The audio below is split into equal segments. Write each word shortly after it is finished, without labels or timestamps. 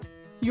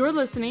You're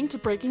listening to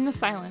Breaking the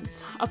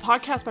Silence, a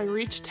podcast by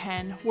Reach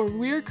 10, where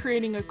we're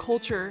creating a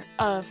culture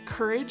of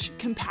courage,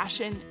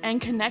 compassion, and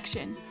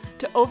connection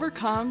to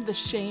overcome the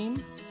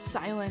shame,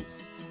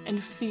 silence,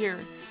 and fear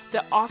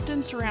that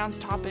often surrounds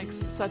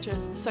topics such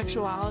as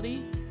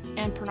sexuality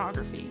and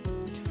pornography.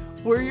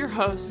 We're your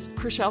hosts,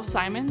 Chriselle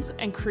Simons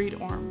and Creed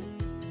Orm.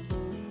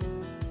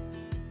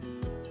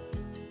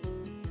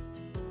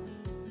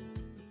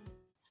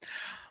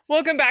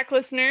 Welcome back,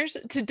 listeners.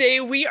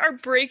 Today we are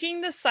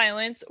breaking the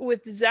silence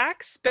with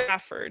Zach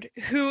Spafford,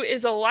 who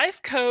is a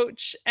life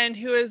coach and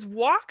who has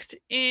walked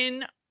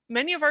in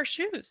many of our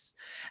shoes.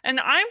 And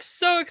I'm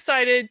so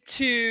excited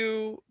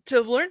to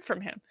learn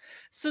from him.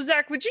 So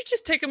Zach, would you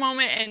just take a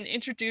moment and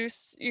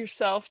introduce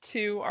yourself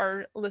to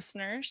our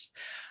listeners?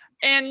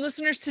 And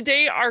listeners,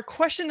 today our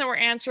question that we're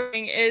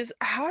answering is,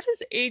 how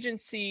does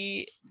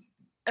agency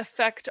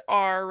affect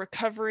our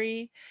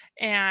recovery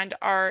and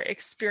our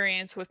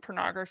experience with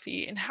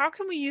pornography, and how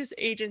can we use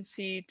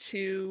agency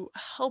to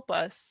help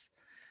us?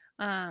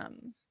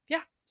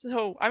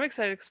 So I'm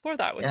excited to explore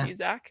that with you,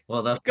 Zach.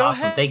 Well, that's Go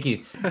awesome. ahead. Thank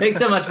you. Thanks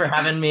so much for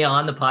having me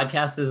on the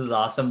podcast. This is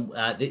awesome.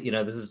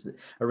 This is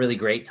a really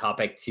great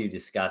topic to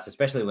discuss,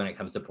 especially when it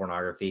comes to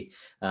pornography.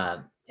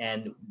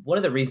 And one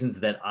of the reasons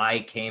that I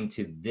came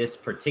to this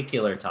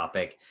particular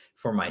topic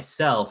for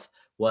myself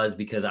was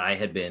because I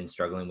had been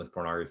struggling with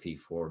pornography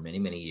for many,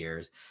 many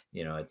years.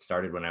 You know, it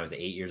started when I was 8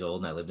 years old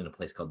and I lived in a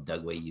place called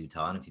Dugway,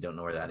 Utah. And if you don't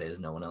know where that is,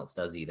 no one else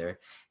does either.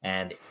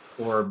 And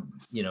for,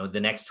 the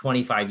next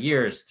 25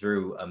 years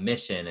through a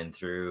mission and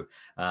through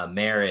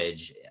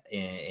marriage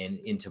and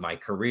into my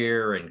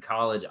career and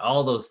college,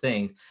 all those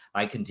things,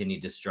 I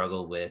continued to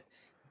struggle with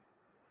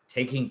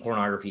taking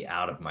pornography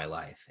out of my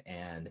life.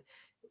 And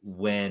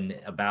when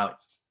about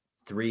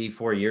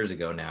 3-4 years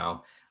ago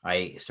now,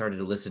 I started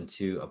to listen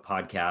to a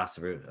podcast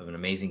of an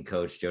amazing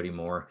coach, Jody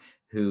Moore,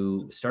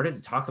 who started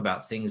to talk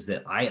about things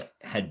that I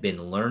had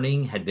been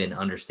learning, had been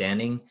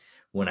understanding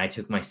when I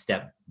took my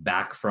step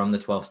back from the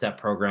 12-step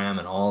program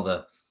and all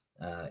the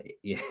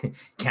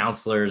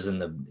counselors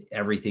and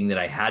everything that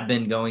I had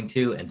been going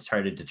to, and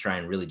started to try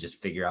and really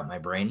just figure out my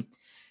brain.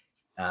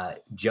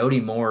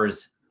 Jody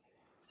Moore's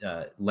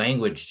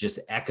language just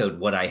echoed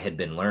what I had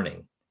been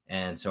learning.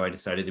 And so I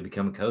decided to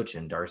become a coach,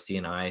 and Darcy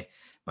and I,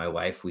 my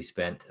wife, we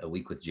spent a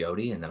week with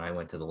Jody, and then I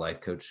went to the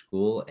life coach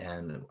school,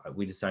 and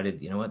we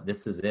decided, you know what,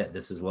 this is it.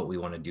 This is what we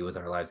want to do with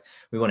our lives.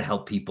 We want to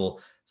help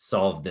people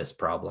solve this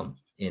problem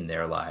in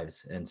their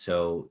lives. And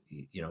so,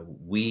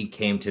 we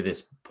came to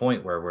this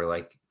point where we're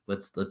like,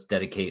 let's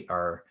dedicate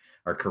our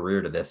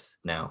career to this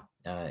now.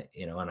 And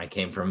I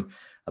came from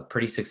a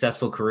pretty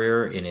successful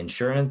career in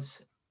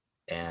insurance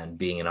and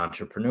being an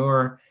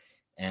entrepreneur.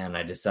 And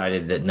I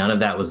decided that none of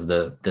that was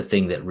the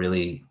thing that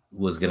really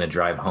was going to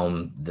drive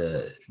home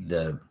the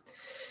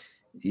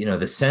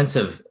sense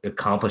of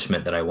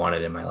accomplishment that I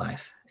wanted in my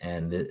life.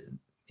 And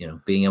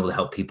being able to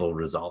help people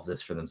resolve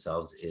this for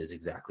themselves is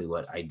exactly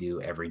what I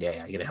do every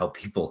day. I get to help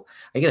people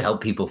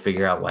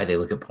figure out why they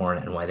look at porn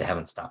and why they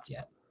haven't stopped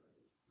yet.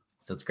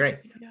 So it's great.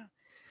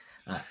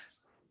 Yeah.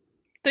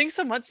 Thanks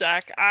so much,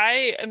 Zach.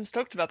 I am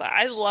stoked about that.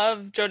 I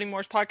love Jody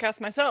Moore's podcast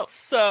myself.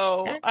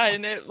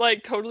 And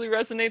it totally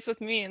resonates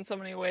with me in so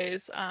many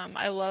ways.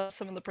 I love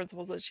some of the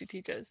principles that she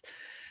teaches.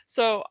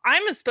 So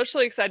I'm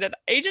especially excited.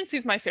 Agency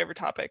is my favorite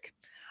topic.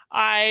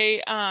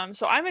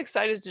 So I'm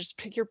excited to just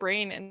pick your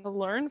brain and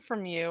learn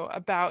from you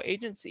about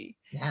agency.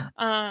 Yeah.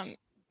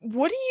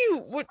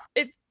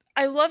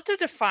 I love to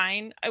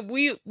define,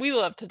 we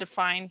love to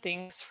define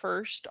things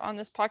first on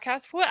this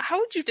podcast. How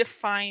would you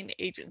define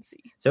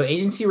agency? So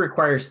agency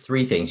requires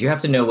three things. You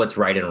have to know what's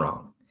right and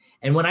wrong.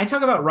 And when I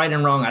talk about right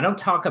and wrong, I don't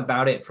talk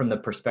about it from the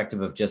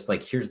perspective of just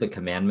like, here's the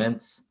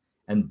commandments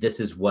and this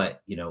is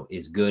what,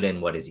 is good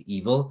and what is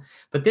evil.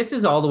 But this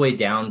is all the way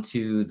down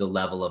to the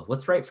level of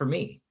what's right for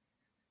me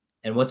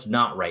and what's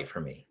not right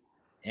for me.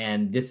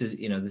 And this is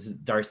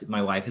Darcy,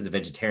 my wife, is a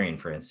vegetarian,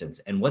 for instance,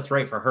 and what's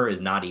right for her is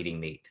not eating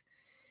meat.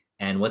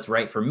 And what's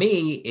right for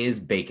me is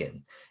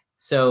bacon.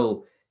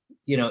 So,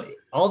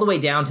 all the way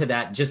down to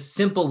that just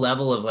simple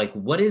level of like,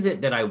 what is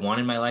it that I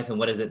want in my life and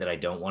what is it that I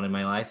don't want in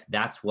my life?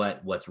 That's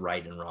what's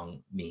right and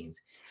wrong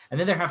means. And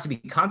then there have to be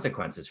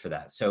consequences for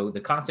that. So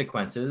the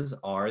consequences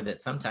are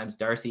that sometimes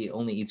Darcy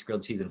only eats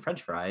grilled cheese and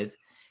French fries,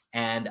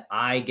 and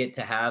I get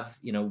to have,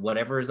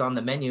 whatever is on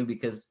the menu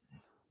because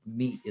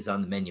meat is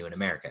on the menu in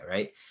America,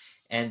 right?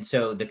 And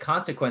so the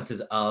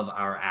consequences of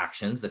our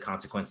actions, the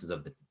consequences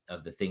of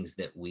the things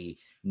that we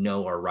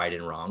know are right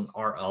and wrong,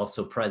 are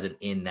also present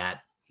in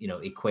that,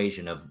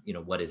 equation of,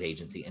 what is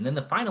agency. And then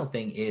the final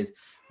thing is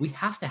we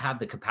have to have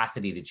the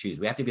capacity to choose.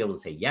 We have to be able to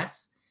say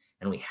yes,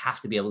 and we have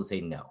to be able to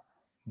say no.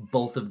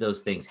 Both of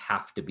those things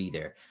have to be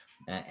there.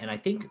 And I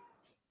think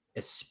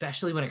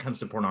especially when it comes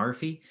to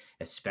pornography,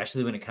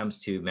 especially when it comes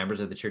to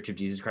members of the Church of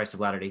Jesus Christ of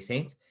Latter-day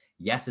Saints,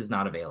 yes is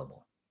not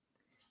available.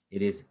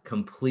 It is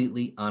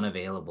completely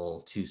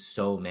unavailable to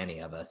so many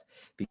of us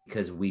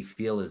because we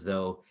feel as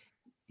though,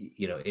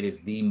 it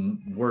is the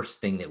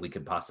worst thing that we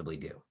could possibly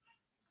do.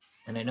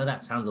 And I know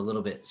that sounds a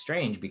little bit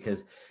strange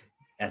because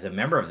as a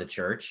member of the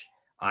church,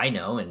 I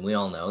know, and we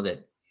all know,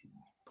 that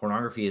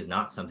pornography is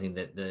not something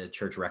that the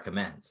church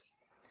recommends.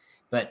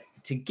 But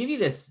to give you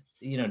this,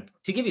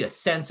 to give you a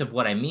sense of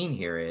what I mean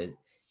here is,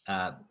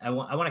 I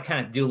want to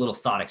kind of do a little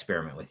thought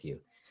experiment with you.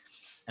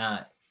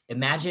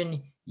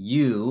 Imagine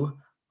you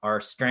are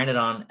stranded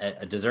on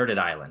a deserted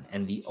island,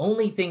 and the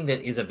only thing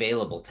that is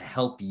available to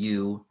help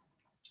you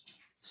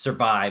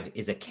survive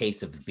is a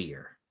case of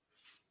beer.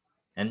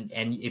 And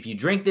if you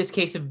drink this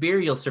case of beer,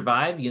 you'll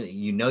survive.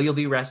 You know you'll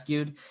be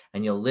rescued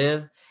and you'll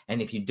live.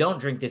 And if you don't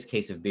drink this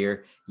case of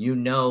beer, you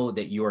know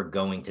that you are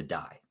going to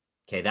die.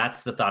 Okay,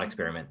 that's the thought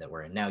experiment that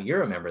we're in. Now,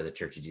 you're a member of the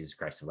Church of Jesus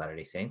Christ of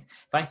Latter-day Saints.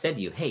 If I said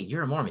to you, hey,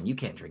 you're a Mormon, you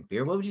can't drink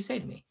beer, what would you say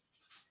to me?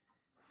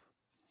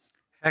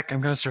 Heck,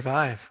 I'm going to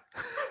survive.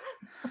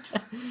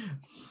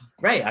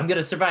 Right, I'm going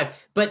to survive.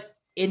 But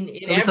in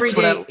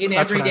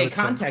everyday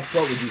context,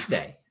 what would you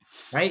say?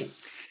 Right?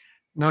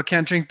 No, I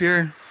can't drink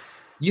beer.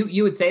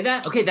 You would say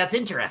that? Okay, that's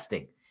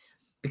interesting,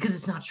 because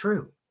it's not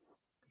true.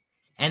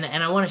 And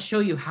I want to show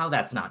you how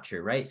that's not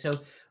true, right? So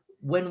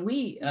when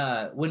we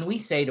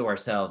say to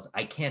ourselves,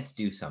 I can't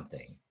do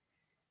something,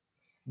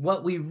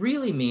 what we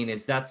really mean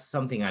is that's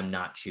something I'm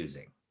not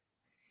choosing.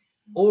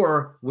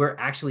 Or we're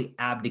actually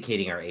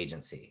abdicating our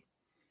agency.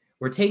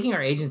 We're taking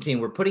our agency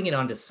and we're putting it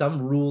onto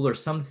some rule or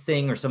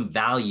something or some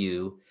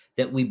value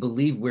that we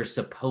believe we're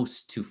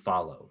supposed to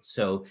follow.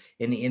 So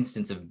in the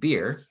instance of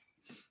beer,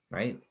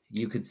 right,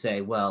 you could say,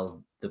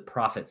 well, the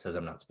prophet says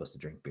I'm not supposed to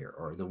drink beer,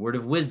 or the word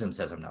of wisdom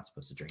says I'm not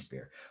supposed to drink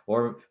beer,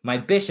 or my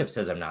bishop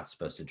says I'm not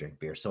supposed to drink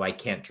beer, so I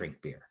can't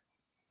drink beer.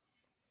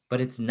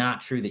 But it's not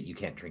true that you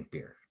can't drink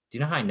beer. Do you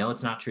know how I know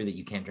it's not true that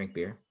you can't drink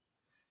beer?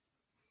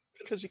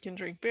 Because you can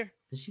drink beer.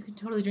 Because you can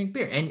totally drink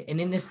beer. And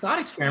in this thought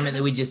experiment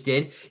that we just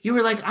did, you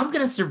were like, I'm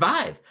going to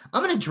survive.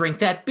 I'm going to drink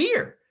that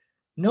beer.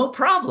 No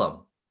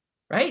problem.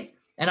 Right?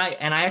 And I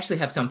actually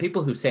have some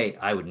people who say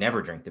I would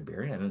never drink the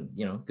beer, and,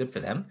 good for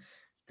them.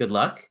 Good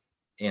luck.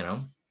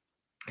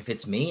 If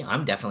it's me,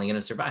 I'm definitely going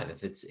to survive.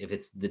 If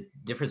it's the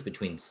difference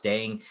between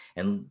staying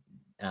and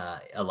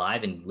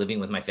alive and living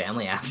with my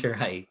family after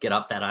I get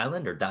off that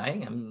island or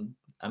dying,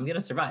 I'm going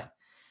to survive.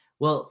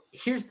 Well,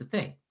 here's the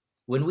thing.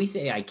 When we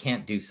say I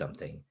can't do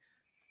something,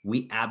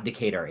 we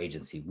abdicate our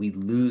agency. We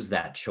lose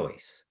that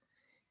choice.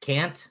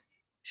 Can't,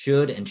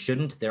 should, and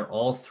shouldn't, they're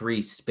all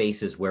three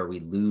spaces where we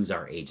lose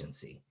our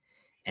agency.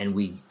 And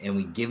we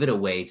give it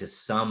away to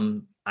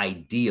some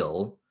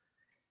ideal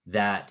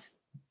that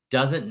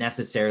doesn't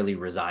necessarily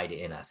reside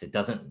in us. It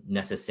doesn't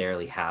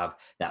necessarily have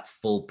that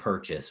full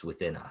purchase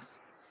within us.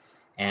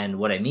 And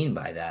what I mean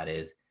by that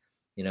is,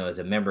 as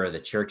a member of the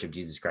Church of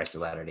Jesus Christ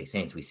of Latter-day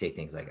Saints, we say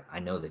things like, I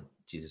know that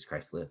Jesus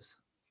Christ lives.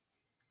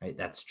 Right?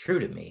 That's true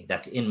to me.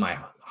 That's in my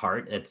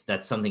heart.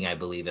 That's something I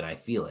believe and I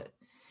feel it.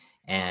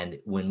 And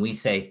when we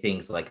say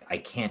things like, I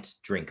can't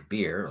drink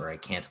beer or I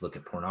can't look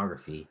at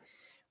pornography,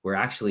 we're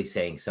actually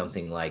saying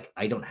something like,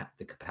 I don't have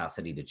the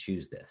capacity to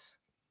choose this.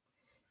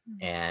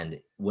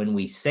 And when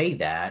we say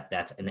that,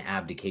 that's an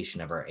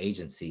abdication of our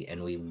agency,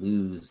 and we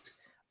lose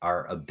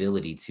our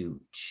ability to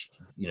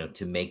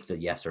make the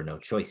yes or no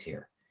choice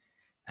here.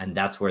 And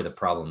that's where the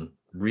problem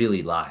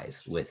really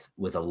lies with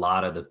a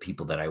lot of the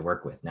people that I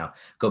work with. Now,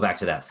 go back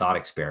to that thought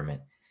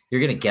experiment.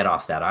 You're going to get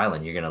off that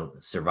island. You're going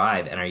to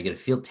survive. And are you going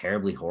to feel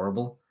terribly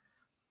horrible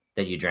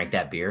that you drank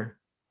that beer?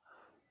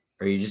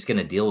 Or are you just going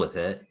to deal with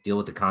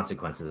the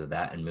consequences of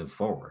that and move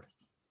forward?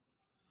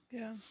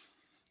 Yeah.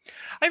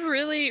 I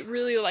really,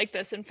 really like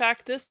this. In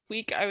fact, this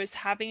week I was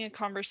having a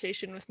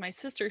conversation with my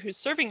sister who's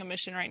serving a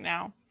mission right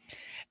now.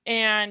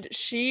 And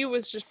she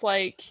was just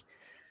like,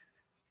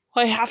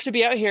 well, I have to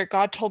be out here.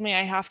 God told me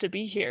I have to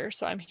be here,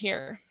 so I'm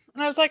here.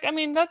 And I was like,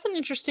 that's an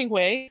interesting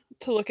way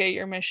to look at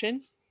your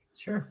mission.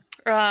 Sure.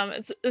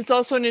 It's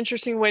also an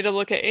interesting way to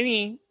look at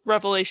any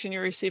revelation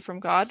you receive from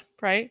God,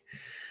 right?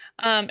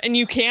 And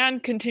you can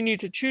continue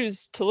to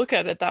choose to look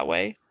at it that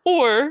way.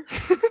 Or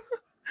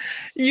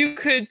you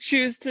could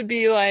choose to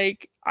be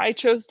like, I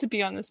chose to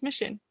be on this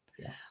mission.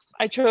 Yes.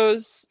 I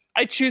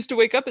choose to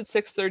wake up at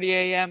 6:30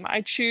 a.m.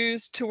 I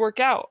choose to work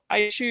out.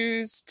 I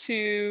choose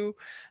to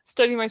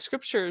study my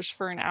scriptures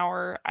for an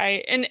hour.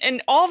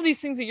 And all of these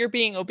things that you're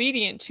being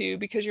obedient to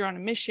because you're on a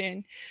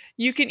mission,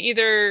 you can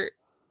either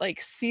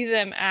like see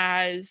them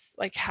as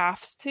like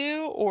has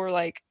to, or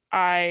like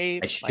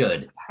I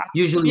should. Like,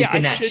 usually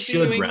in that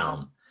should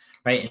realm,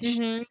 right? And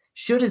mm-hmm.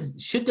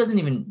 should doesn't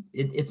even,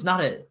 it's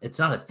not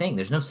a thing.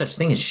 There's no such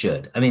thing as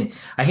should.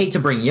 I hate to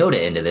bring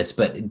Yoda into this,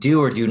 but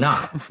do or do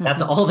not.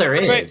 That's all there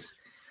is.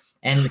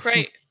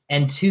 Right.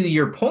 And to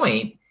your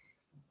point,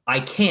 I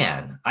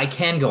can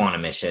go on a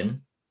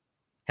mission.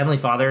 Heavenly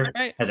Father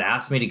has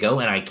asked me to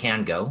go, and I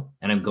can go,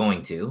 and I'm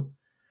going to,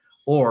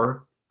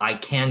 or I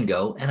can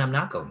go and I'm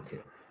not going to.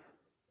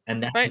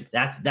 And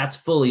that's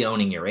fully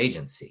owning your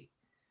agency.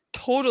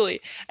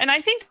 Totally. And I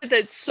think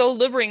that's so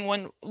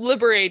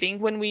liberating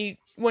when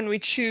we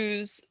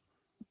choose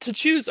to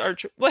choose our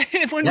when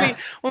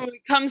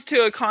it comes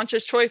to a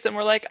conscious choice and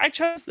we're like, I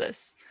chose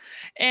this.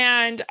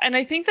 And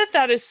I think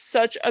that is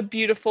such a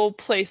beautiful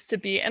place to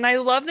be. And I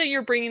love that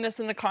you're bringing this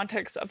in the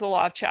context of the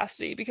law of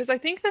chastity, because I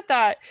think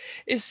that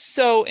is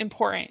so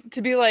important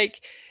to be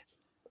like,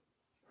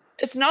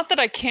 it's not that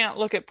I can't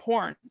look at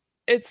porn.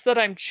 It's that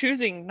I'm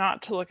choosing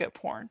not to look at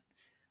porn.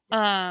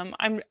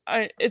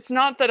 It's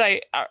not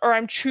that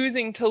I'm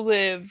choosing to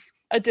live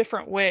a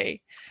different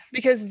way,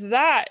 because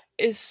that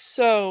is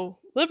so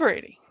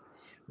liberating.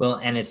 Well,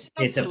 and it's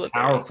a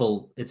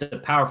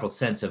powerful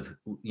sense of,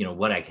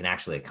 what I can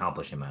actually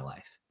accomplish in my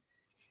life.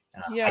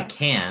 I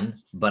can,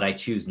 but I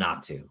choose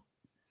not to.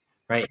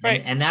 Right.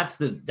 And that's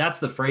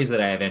the phrase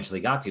that I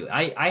eventually got to.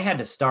 I had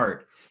to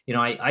start,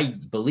 I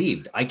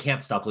believed I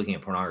can't stop looking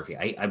at pornography.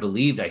 I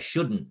believed I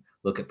shouldn't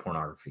look at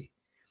pornography.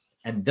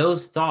 And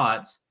those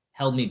thoughts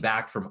held me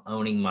back from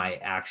owning my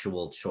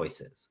actual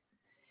choices.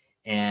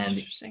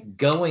 And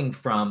going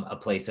from a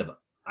place of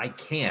I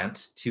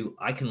can't to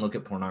I can look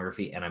at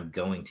pornography, and I'm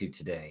going to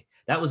today.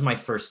 That was my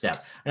first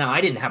step. Now,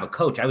 I didn't have a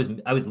coach. I was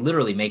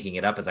literally making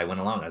it up as I went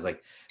along. I was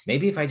like,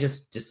 maybe if I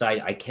just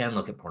decide I can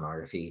look at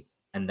pornography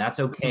and that's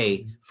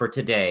okay for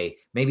today,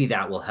 maybe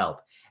that will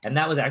help. And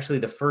that was actually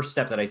the first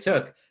step that I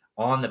took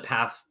on the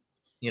path,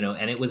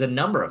 and it was a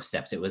number of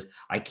steps. It was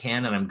I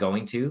can and I'm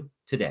going to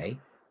today,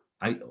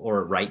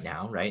 or right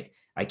now, right?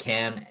 I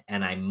can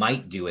and I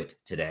might do it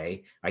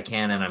today. I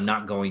can and I'm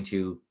not going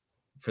to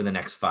for the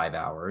next 5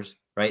 hours,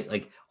 right?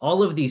 Like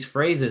all of these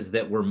phrases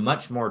that were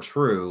much more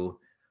true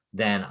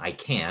than I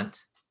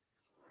can't,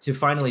 to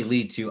finally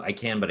lead to I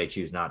can, but I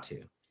choose not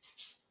to.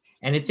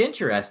 And it's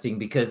interesting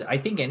because I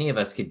think any of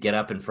us could get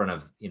up in front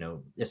of,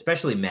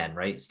 especially men,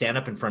 right? Stand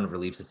up in front of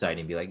Relief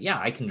Society and be like, yeah,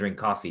 I can drink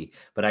coffee,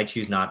 but I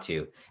choose not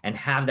to, and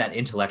have that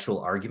intellectual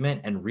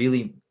argument and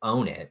really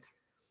own it.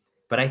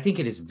 But I think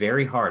it is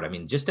very hard. I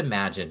mean, just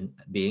imagine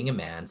being a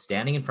man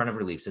standing in front of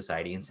Relief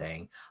Society and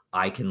saying,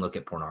 I can look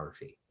at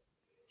pornography.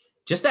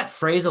 Just that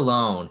phrase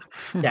alone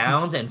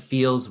sounds and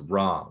feels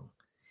wrong.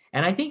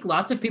 And I think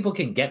lots of people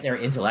can get there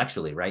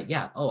intellectually, right?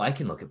 Yeah. Oh, I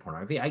can look at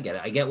pornography. I get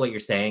it. I get what you're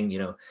saying.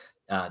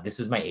 This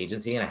is my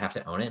agency and I have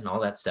to own it and all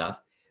that stuff.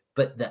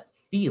 But the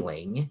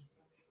feeling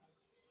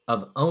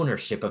of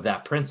ownership of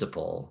that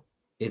principle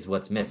is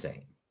what's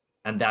missing.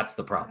 And that's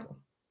the problem.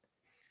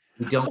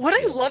 We don't. What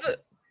I love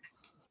it.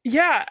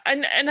 Yeah.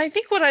 And I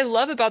think what I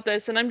love about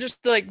this, and I'm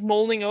just like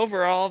mulling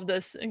over all of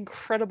this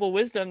incredible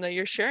wisdom that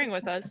you're sharing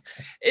with us,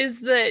 is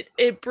that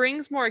it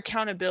brings more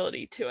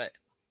accountability to it.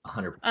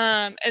 100%.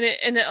 And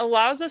it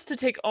allows us to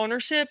take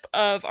ownership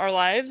of our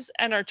lives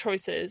and our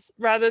choices,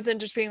 rather than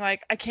just being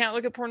like, I can't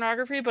look at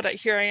pornography, but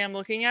here I am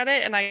looking at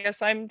it, and I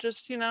guess I'm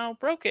just,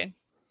 broken.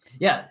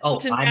 Yeah. Oh,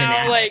 I'm an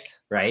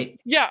addict, right?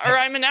 Yeah. Or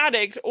I'm an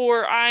addict,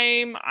 or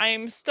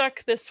I'm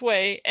stuck this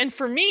way. And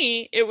for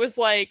me, it was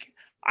like,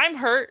 I'm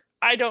hurt.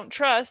 I don't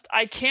trust.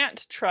 I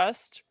can't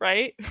trust.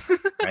 Right.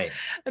 Right.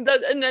 and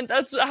then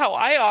that's how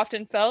I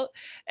often felt.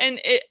 And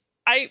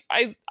I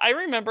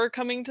remember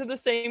coming to the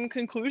same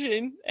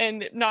conclusion,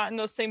 and not in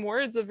those same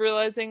words, of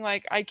realizing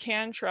like, I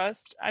can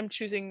trust. I'm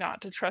choosing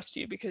not to trust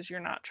you because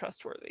you're not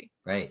trustworthy.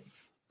 Right.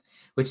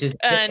 Which is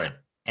different.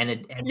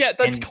 And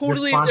that's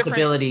totally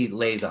responsibility different.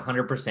 lays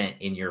 100%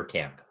 in your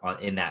camp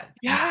in that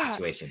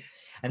situation.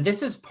 And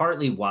this is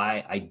partly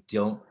why I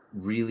don't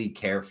really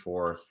care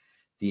for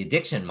the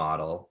addiction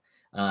model.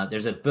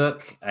 There's a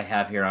book I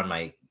have here on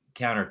my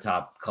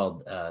countertop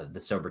called The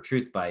Sober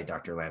Truth by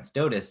Dr. Lance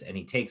Dotis.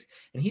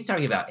 And he's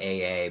talking about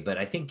AA, but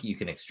I think you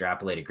can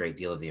extrapolate a great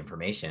deal of the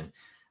information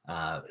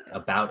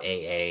about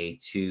AA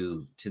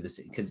to this,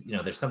 because,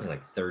 there's something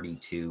like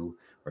 32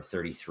 or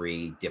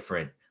 33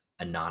 different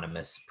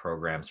anonymous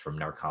programs, from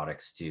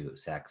narcotics to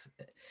sex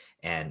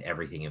and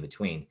everything in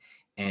between.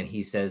 And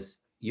he says,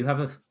 you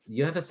have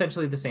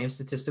essentially the same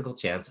statistical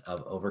chance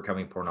of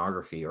overcoming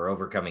pornography,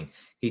 or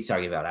he's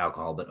talking about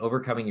alcohol, but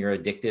overcoming your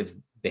addictive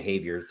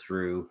behavior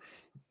through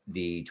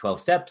the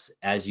 12 steps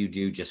as you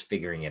do just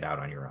figuring it out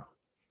on your own,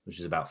 which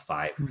is about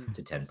 5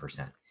 to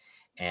 10%.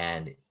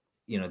 And,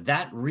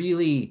 that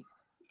really,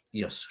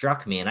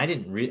 struck me. And I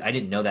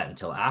didn't know that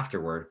until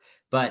afterward.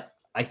 But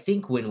I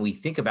think when we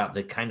think about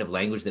the kind of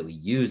language that we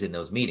use in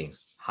those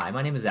meetings, hi,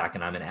 my name is Zach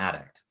and I'm an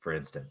addict, for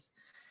instance,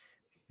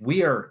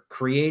 we are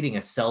creating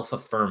a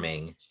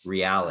self-affirming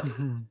reality.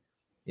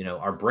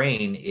 Our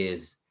brain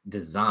is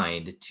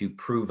designed to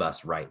prove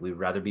us right. We'd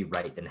rather be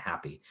right than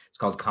happy. It's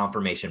called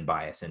confirmation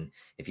bias. And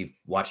if you've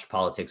watched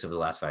politics over the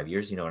last 5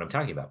 years, you know what I'm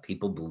talking about.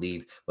 People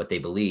believe what they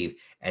believe.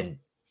 And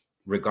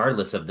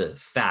regardless of the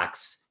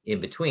facts in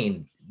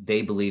between,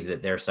 they believe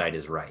that their side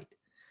is right.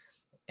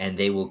 And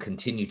their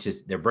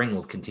brain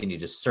will continue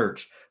to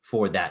search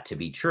for that to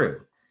be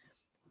true.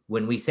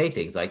 When we say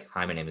things like,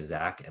 hi, my name is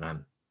Zach and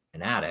I'm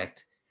an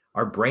addict,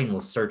 our brain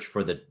will search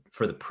for the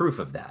proof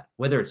of that,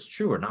 whether it's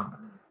true or not.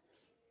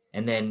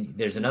 And then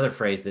there's another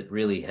phrase that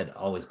really had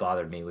always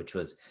bothered me, which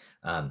was,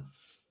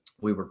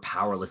 we were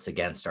powerless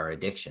against our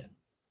addiction.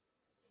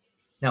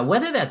 Now,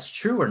 whether that's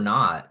true or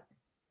not,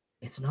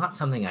 it's not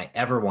something I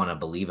ever want to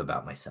believe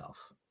about myself.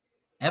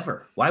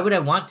 ever. Why would I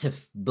want to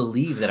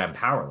believe that I'm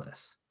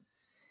powerless?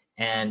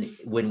 And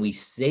when we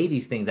say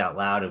these things out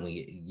loud and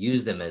we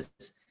use them as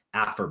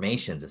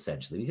affirmations,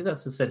 essentially, because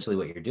that's essentially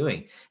what you're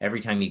doing.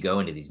 Every time you go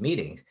into these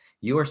meetings,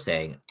 you are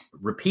saying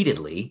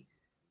repeatedly,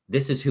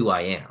 this is who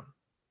I am.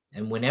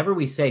 And whenever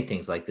we say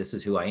things like this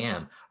is who I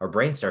am, our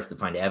brain starts to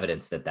find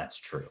evidence that that's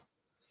true.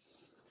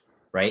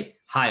 Right?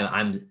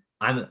 Hi,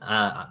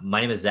 my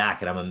name is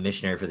Zach, and I'm a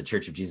missionary for the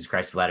Church of Jesus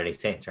Christ of Latter-day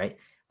Saints, right?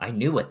 I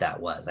knew what that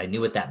was. I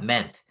knew what that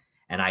meant.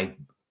 And I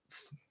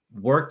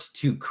worked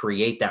to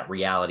create that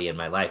reality in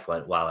my life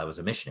while I was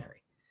a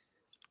missionary.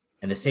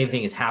 And the same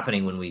thing is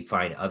happening when we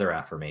find other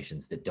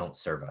affirmations that don't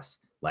serve us,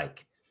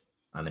 like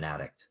I'm an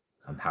addict,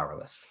 I'm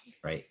powerless,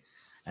 right?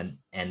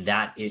 And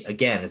that,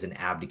 again, is an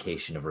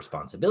abdication of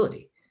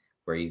responsibility,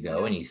 where you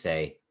go and you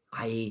say,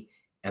 I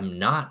am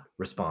not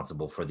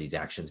responsible for these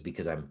actions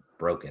because I'm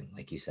broken,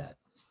 like you said.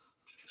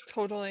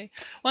 Totally.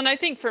 Well, and I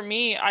think for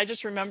me, I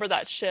just remember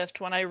that shift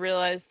when I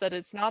realized that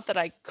it's not that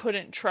I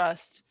couldn't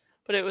trust,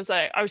 but it was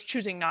like I was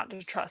choosing not to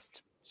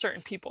trust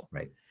certain people.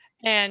 Right.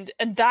 And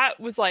that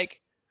was like,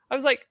 I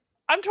was like,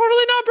 I'm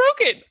totally not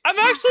broken. I'm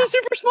actually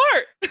super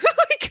smart.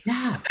 Like,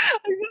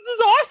 this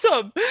is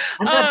awesome.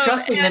 I'm not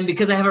trusting them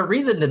because I have a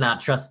reason to not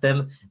trust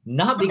them,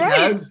 not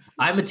because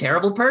I'm a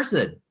terrible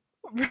person.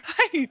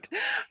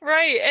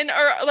 Right. And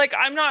or like,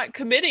 I'm not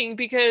committing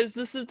because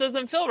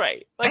doesn't feel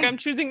right. Like I'm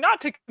choosing not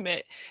to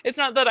commit. It's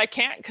not that I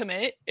can't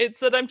commit. It's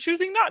that I'm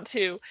choosing not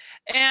to.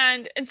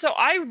 And so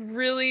I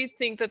really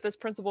think that this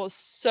principle is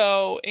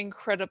so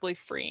incredibly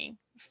freeing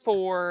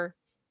for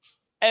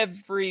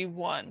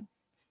everyone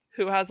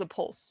who has a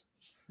pulse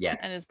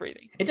and is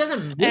breathing. It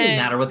doesn't really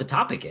matter what the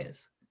topic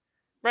is.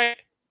 Right.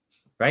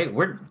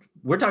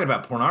 We're talking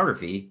about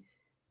pornography,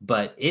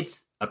 but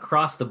it's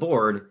across the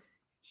board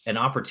an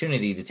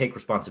opportunity to take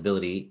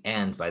responsibility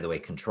and, by the way,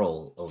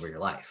 control over your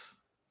life.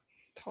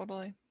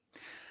 Totally.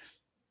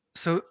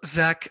 So,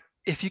 Zach,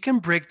 if you can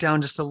break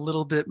down just a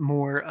little bit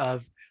more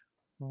of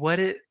what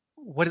it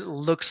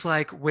looks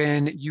like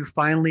when you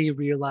finally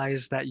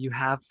realize that you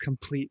have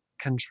complete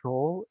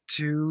control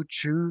to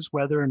choose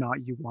whether or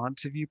not you want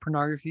to view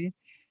pornography,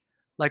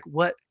 like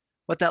what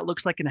that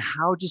looks like, and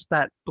how just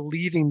that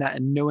believing that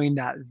and knowing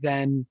that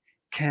then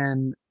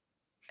can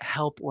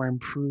help or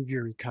improve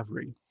your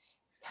recovery.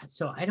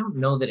 So I don't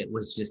know that it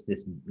was just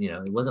this,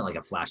 it wasn't like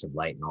a flash of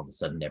light and all of a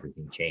sudden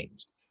everything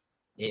changed.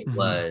 It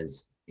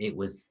was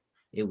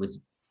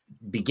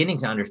beginning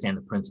to understand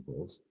the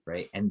principles,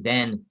 right? And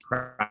then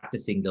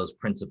practicing those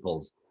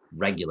principles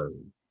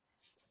regularly.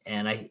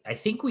 And I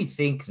think we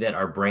think that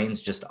our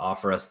brains just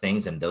offer us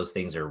things and those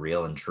things are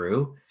real and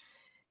true.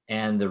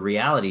 And the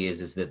reality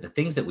is that the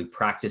things that we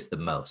practice the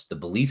most, the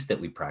beliefs that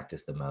we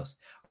practice the most,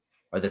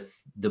 are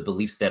the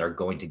beliefs that are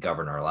going to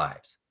govern our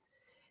lives.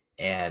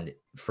 And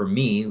for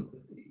me,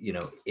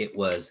 it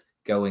was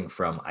going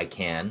from I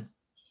can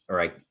or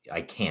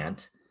I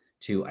can't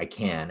to I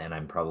can, and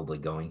I'm probably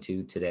going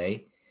to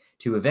today,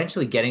 to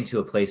eventually getting to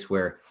a place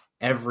where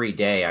every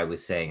day I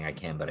was saying I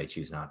can, but I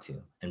choose not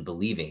to, and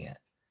believing it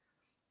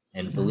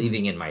and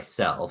believing in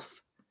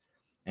myself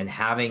and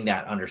having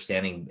that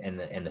understanding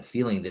and the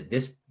feeling that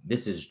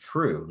this is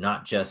true,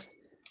 not just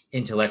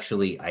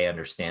intellectually I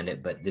understand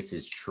it, but this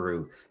is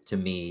true to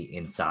me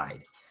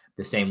inside.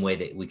 The same way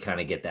that we kind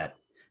of get that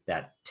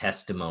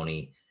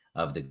testimony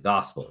of the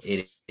gospel.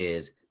 It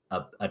is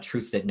a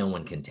truth that no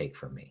one can take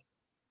from me.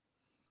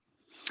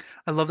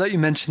 I love that you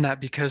mentioned that,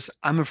 because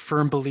I'm a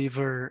firm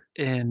believer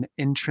in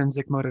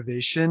intrinsic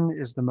motivation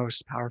is the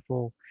most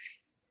powerful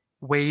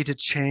way to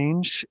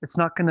change. It's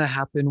not going to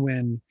happen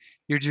when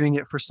you're doing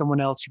it for someone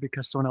else or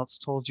because someone else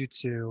told you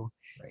to.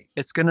 Right.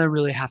 It's going to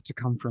really have to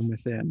come from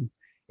within.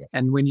 Yes.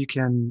 And when you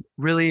can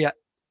really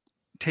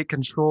take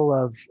control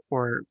of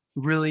or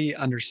really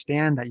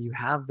understand that you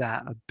have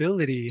that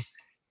ability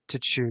to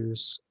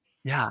choose,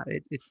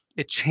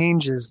 it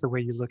changes the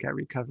way you look at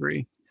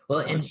recovery.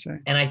 Well,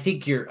 and I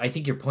think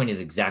your point is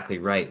exactly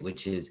right,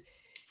 which is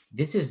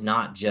this is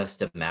not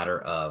just a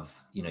matter of,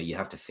 you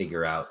have to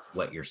figure out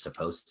what you're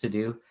supposed to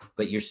do,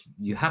 but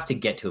you have to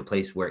get to a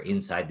place where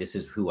inside this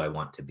is who I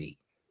want to be.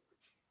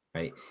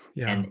 Right.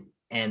 Yeah.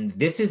 And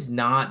this is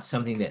not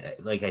something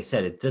that, like I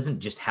said, it doesn't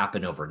just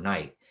happen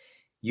overnight.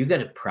 You got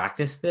to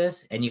practice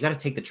this and you got to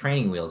take the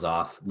training wheels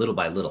off little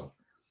by little.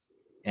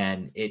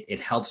 And it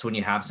helps when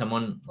you have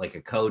someone like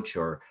a coach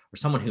or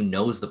someone who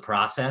knows the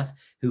process,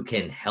 who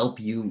can help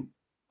you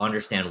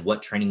understand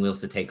what training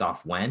wheels to take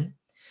off when.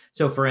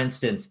 So for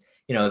instance,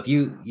 if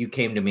you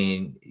came to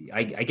me,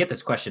 I get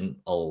this question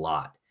a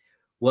lot.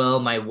 Well,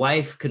 my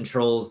wife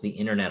controls the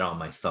internet on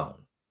my phone.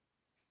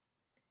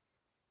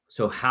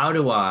 So how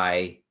do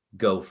I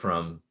go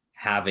from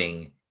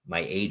having my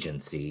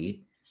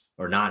agency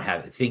or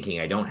thinking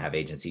I don't have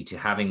agency to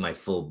having my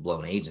full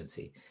blown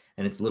agency?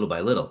 And it's little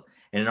by little.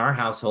 And in our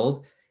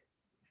household,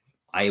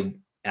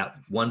 at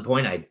one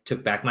point I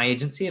took back my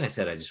agency and I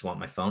said, I just want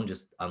my phone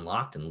just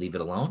unlocked and leave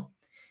it alone.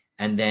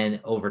 And then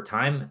over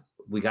time,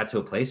 we got to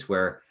a place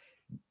where,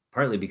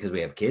 partly because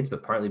we have kids,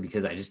 but partly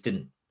because I just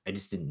didn't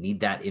need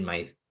that in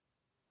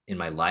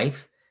my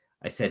life.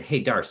 I said,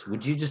 hey, Darce,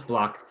 would you just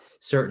block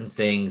certain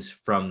things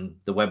from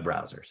the web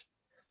browsers?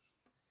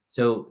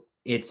 So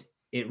it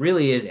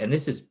really is, and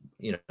this is,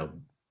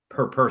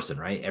 per person,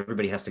 right?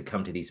 Everybody has to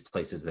come to these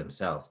places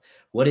themselves.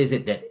 What is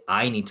it that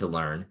I need to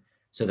learn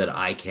so that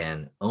I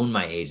can own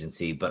my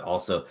agency, but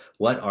also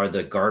what are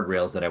the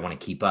guardrails that I want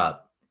to keep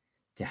up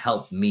to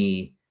help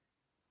me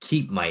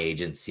keep my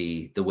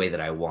agency the way that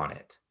I want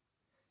it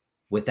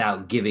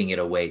without giving it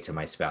away to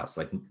my spouse?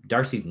 Like,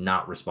 Darcy's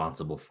not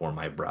responsible for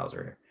my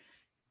browser,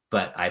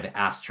 but I've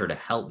asked her to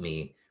help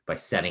me by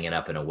setting it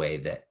up in a way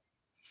that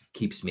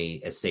keeps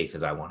me as safe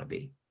as I want to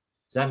be.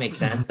 Does that make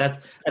sense? That's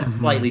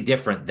slightly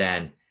different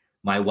than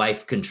my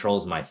wife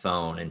controls my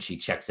phone and she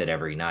checks it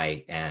every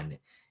night. And,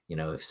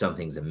 if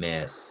something's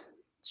amiss,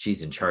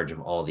 she's in charge of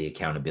all the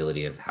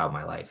accountability of how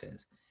my life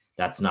is.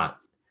 That's not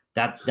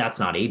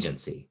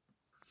agency.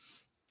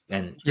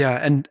 And yeah.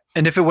 And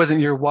if it wasn't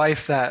your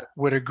wife that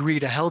would agree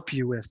to help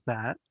you with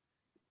that,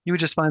 you would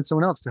just find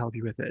someone else to help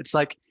you with it. It's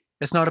like,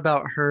 it's not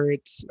about her.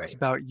 It's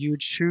about you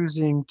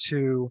choosing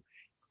to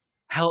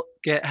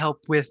get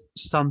help with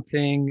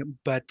something.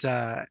 But,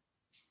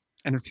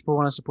 and if people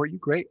want to support you,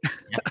 great.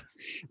 Yeah.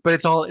 But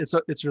it's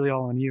really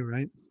all on you,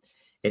 right?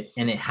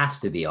 It has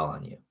to be all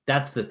on you.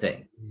 That's the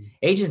thing.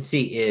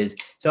 Agency is,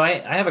 so I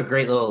have a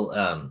great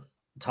little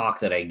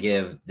talk that I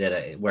give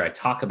where I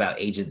talk about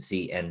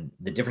agency and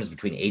the difference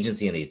between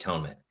agency and the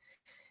atonement.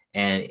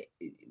 And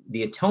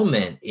the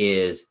atonement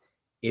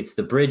it's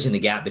the bridge and the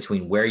gap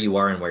between where you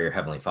are and where your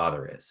Heavenly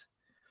Father is.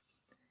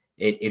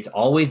 It's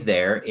always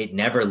there. It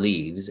never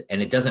leaves.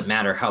 And it doesn't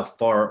matter how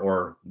far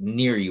or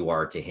near you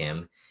are to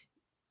him.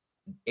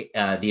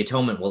 The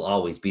atonement will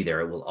always be there.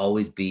 It will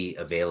always be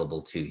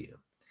available to you.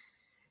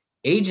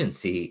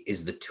 Agency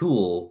is the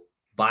tool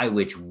by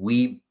which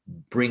we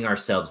bring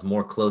ourselves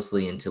more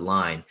closely into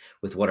line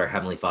with what our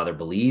Heavenly Father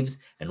believes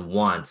and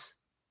wants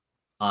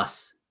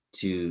us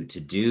to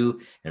do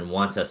and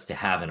wants us to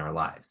have in our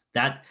lives.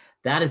 That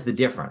is the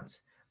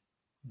difference.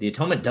 The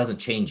atonement doesn't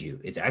change you.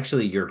 It's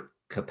actually your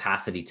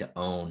capacity to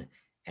own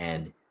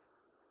and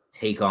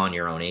take on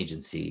your own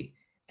agency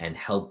and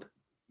help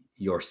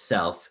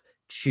yourself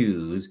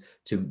choose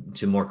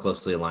to more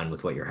closely align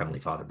with what your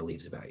Heavenly Father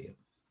believes about you.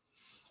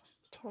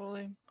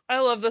 Totally. I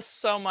love this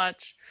so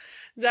much.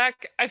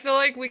 Zach, I feel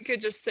like we could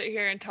just sit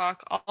here and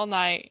talk all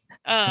night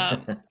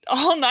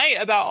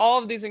about all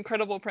of these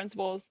incredible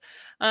principles.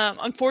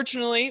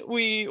 Unfortunately,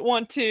 we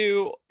want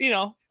to,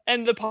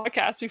 end the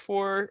podcast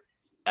before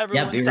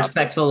everyone be stops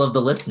respectful of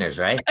the listeners,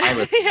 right?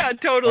 Yeah,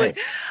 totally.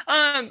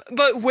 Right.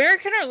 But where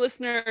can our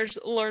listeners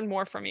learn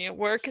more from you?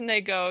 Where can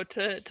they go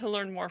to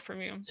learn more from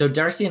you? So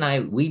Darcy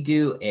and we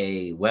do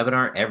a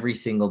webinar every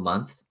single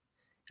month.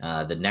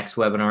 The next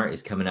webinar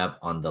is coming up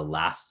on the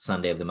last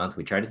Sunday of the month.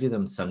 We try to do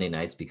them Sunday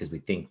nights because we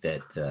think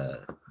that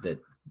that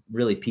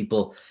really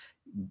people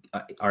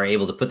are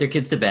able to put their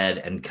kids to bed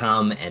and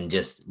come and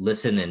just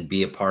listen and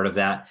be a part of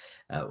that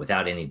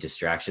without any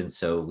distractions.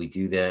 So we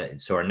do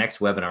that. So our next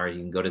webinar, you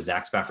can go to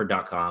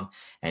zachspafford.com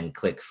and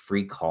click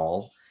free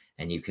call,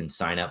 and you can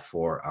sign up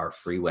for our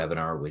free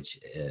webinar, which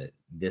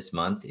this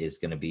month is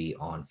going to be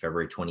on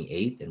February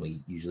 28th. And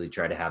we usually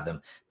try to have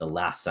them the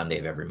last Sunday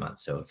of every month.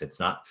 So if it's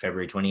not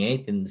February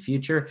 28th in the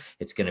future,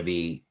 it's going to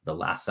be the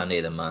last Sunday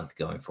of the month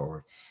going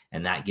forward.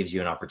 And that gives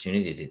you an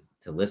opportunity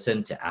to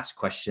listen, to ask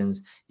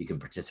questions. You can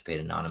participate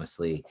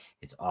anonymously.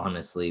 It's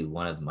honestly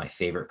one of my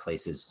favorite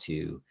places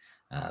to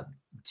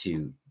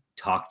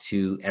talk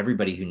to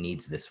everybody who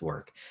needs this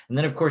work. And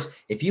then, of course,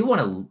 if you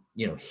want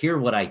to, hear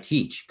what I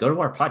teach, go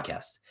to our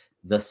podcast,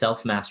 the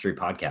Self Mastery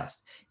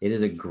Podcast. It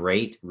is a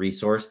great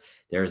resource.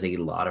 There's a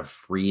lot of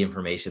free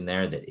information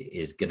there that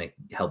is going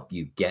to help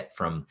you get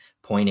from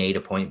point A to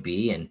point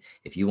B. And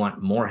if you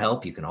want more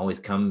help, you can always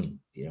come,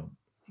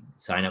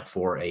 sign up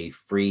for a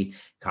free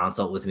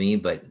consult with me.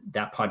 But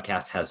that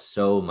podcast has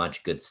so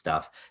much good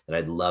stuff that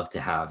I'd love to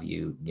have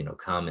you,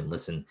 come and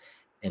listen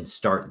and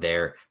start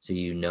there so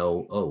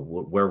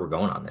where we're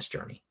going on this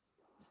journey.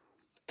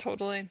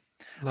 Totally.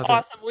 Love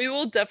awesome. We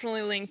will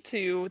definitely link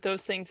to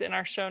those things in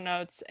our show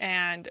notes.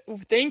 And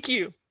thank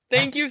you.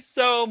 Thank you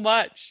so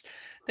much.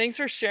 Thanks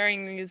for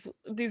sharing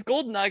these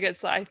gold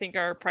nuggets that I think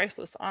are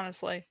priceless,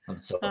 honestly. I'm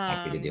so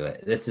happy to do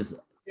it. This is,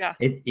 yeah.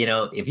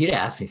 If you'd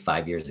asked me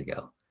 5 years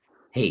ago,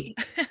 hey,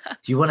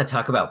 do you want to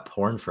talk about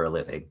porn for a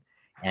living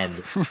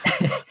and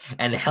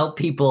and help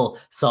people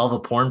solve a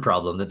porn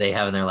problem that they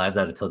have in their lives,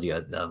 I'd have told you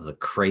that was a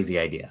crazy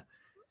idea.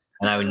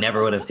 And I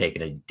never would have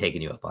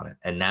taken you up on it.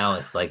 And now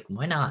it's like,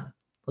 why not?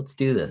 Let's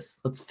do this.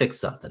 Let's fix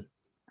something.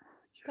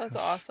 That's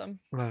awesome.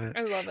 Love it.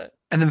 I love it.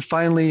 And then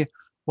finally,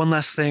 one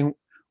last thing.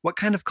 What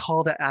kind of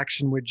call to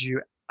action would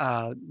you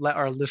let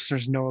our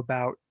listeners know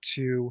about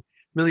to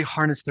really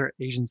harness their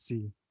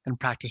agency and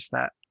practice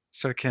that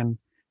so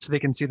they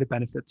can see the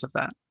benefits of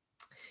that?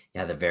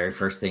 Yeah, the very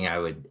first thing I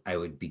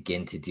would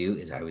begin to do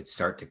is I would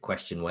start to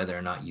question whether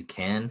or not you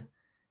can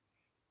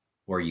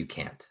or you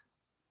can't.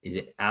 Is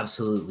it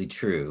absolutely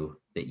true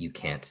that you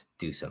can't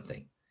do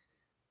something?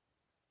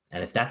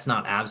 And if that's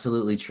not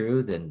absolutely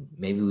true, then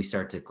maybe we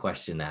start to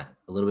question that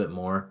a little bit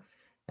more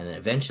And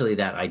eventually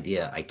that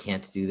idea, I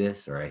can't do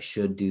this, or I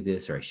should do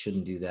this, or I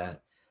shouldn't do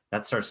that,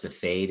 that starts to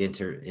fade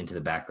into the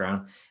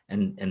background,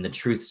 and the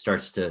truth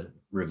starts to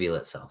reveal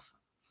itself.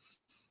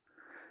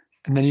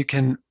 And then you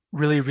can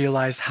really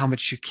realize how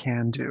much you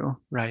can do,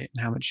 right?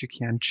 And how much you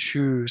can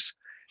choose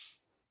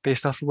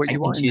based off of what you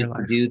want in your life. I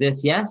can choose to do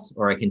this, yes,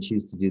 or I can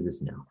choose to do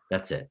this, no.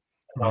 That's it.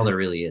 That's all there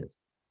really is.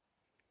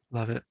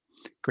 Love it.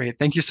 Great.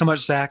 Thank you so much,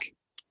 Zach.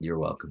 You're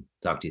welcome.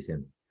 Talk to you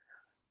soon.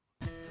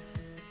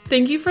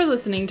 Thank you for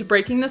listening to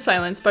Breaking the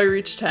Silence by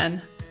Reach 10.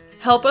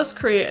 Help us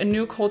create a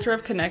new culture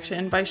of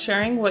connection by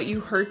sharing what you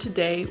heard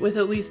today with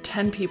at least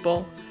 10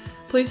 people.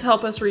 Please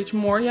help us reach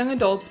more young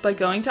adults by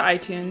going to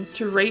iTunes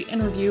to rate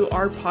and review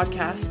our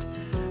podcast.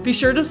 Be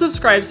sure to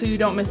subscribe so you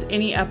don't miss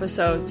any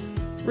episodes.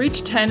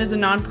 Reach 10 is a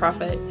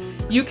nonprofit.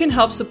 You can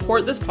help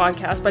support this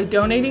podcast by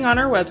donating on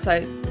our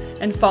website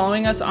and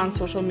following us on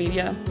social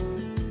media.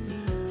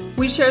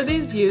 We share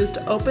these views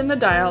to open the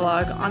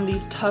dialogue on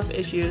these tough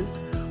issues.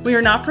 We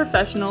are not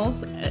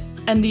professionals,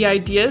 and the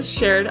ideas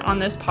shared on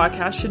this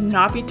podcast should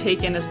not be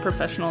taken as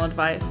professional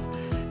advice.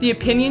 The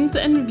opinions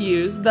and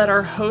views that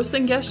our hosts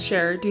and guests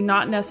share do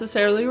not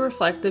necessarily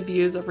reflect the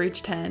views of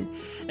Reach 10,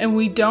 and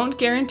we don't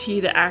guarantee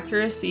the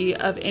accuracy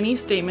of any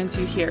statements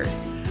you hear.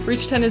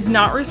 Reach 10 is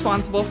not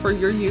responsible for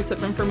your use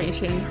of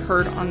information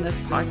heard on this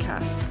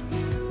podcast.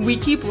 We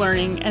keep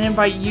learning and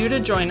invite you to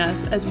join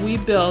us as we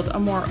build a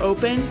more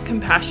open,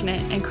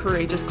 compassionate, and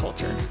courageous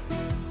culture.